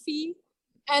and goofy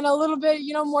and a little bit,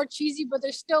 you know, more cheesy, but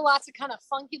there's still lots of kind of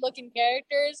funky looking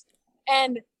characters,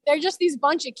 and they're just these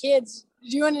bunch of kids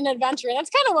doing an adventure. And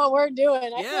that's kind of what we're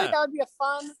doing. I feel like that would be a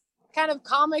fun kind of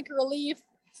comic relief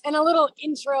and a little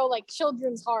intro, like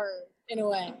children's horror in a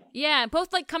way. Yeah,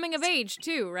 both like coming of age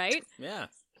too, right? Yeah.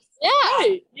 Yeah.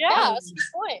 Right. Yeah, that's a good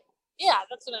point. Yeah,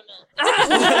 that's what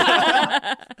I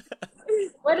meant.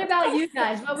 What about you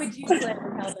guys? What would you play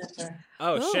for Hellbender?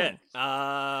 Oh, shit.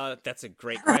 That's a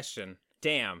great question.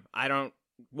 Damn, I don't.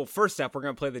 Well, first up, we're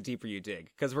gonna play The Deeper You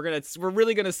Dig, because we're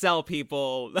really gonna sell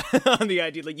people on the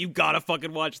idea like you gotta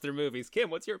fucking watch their movies. Kim,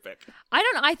 what's your pick? I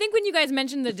don't know. I think when you guys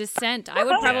mentioned The Descent, I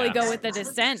would probably go with The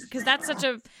Descent, because that's such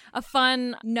a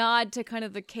fun nod to kind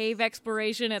of the cave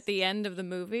exploration at the end of the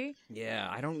movie.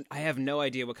 Yeah, I have no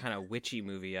idea what kind of witchy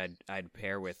movie I'd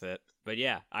pair with it, but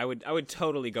yeah, I would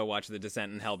totally go watch The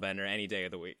Descent and Hellbender any day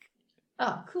of the week.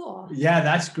 Oh, cool. Yeah,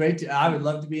 that's great. I would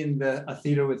love to be in a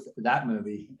theater with that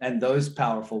movie and those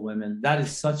powerful women. That is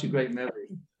such a great movie.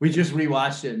 We just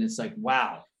rewatched it and it's like,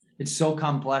 wow, it's so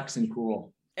complex and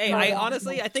cool. Hey,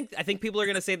 I think people are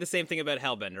going to say the same thing about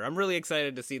Hellbender. I'm really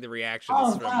excited to see the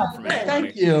reactions from everybody.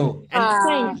 Thank you.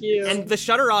 Thank you. And the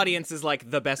Shudder audience is like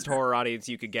the best horror audience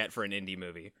you could get for an indie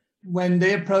movie. When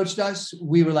they approached us,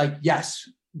 we were like, yes,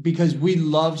 because we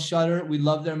love Shudder, we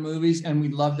love their movies, and we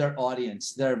love their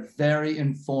audience. They're very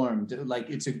informed. Like,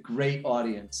 it's a great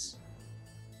audience.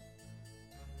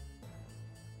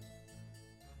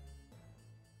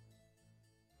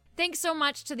 Thanks so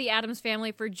much to the Addams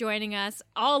family for joining us,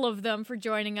 all of them for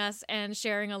joining us and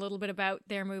sharing a little bit about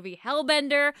their movie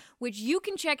Hellbender, which you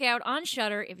can check out on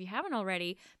Shudder if you haven't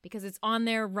already, because it's on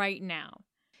there right now.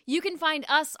 You can find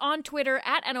us on Twitter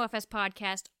at NOFS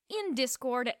Podcast, in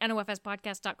Discord at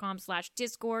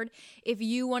nofspodcast.com/Discord. If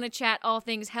you want to chat all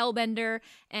things Hellbender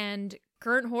and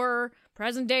current horror,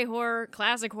 present day horror,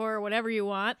 classic horror, whatever you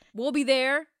want, we'll be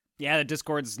there. Yeah, the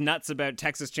Discord's nuts about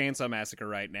Texas Chainsaw Massacre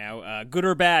right now. Good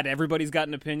or bad, everybody's got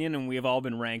an opinion, and we have all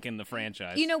been ranking the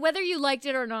franchise. You know, whether you liked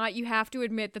it or not, you have to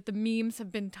admit that the memes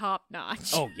have been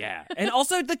top-notch. Oh, yeah. And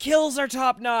also, the kills are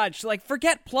top-notch. Like,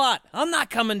 forget plot. I'm not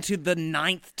coming to the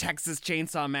 9th Texas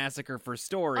Chainsaw Massacre for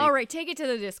story. All right, take it to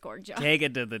the Discord, John. Take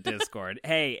it to the Discord.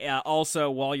 Hey,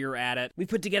 also, while you're at it, we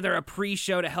put together a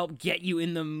pre-show to help get you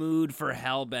in the mood for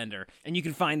Hellbender. And you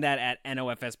can find that at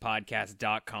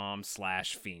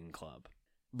nofspodcast.com/Fiend Club.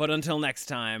 But until next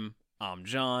time, I'm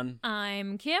John.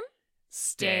 I'm Kim.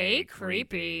 Stay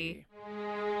creepy.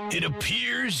 It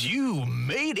appears you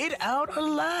made it out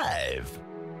alive,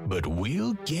 but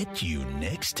we'll get you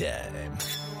next time.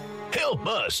 Help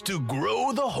us to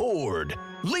grow the horde.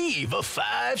 Leave a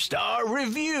 5-star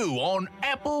review on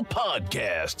Apple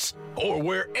Podcasts or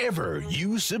wherever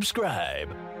you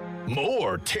subscribe.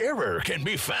 More terror can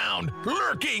be found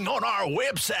lurking on our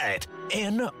website,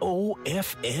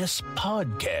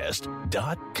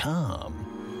 nofspodcast.com.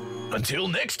 Until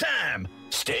next time,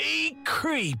 stay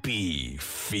creepy,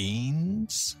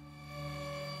 fiends.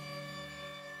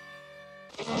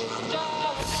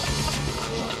 Stop!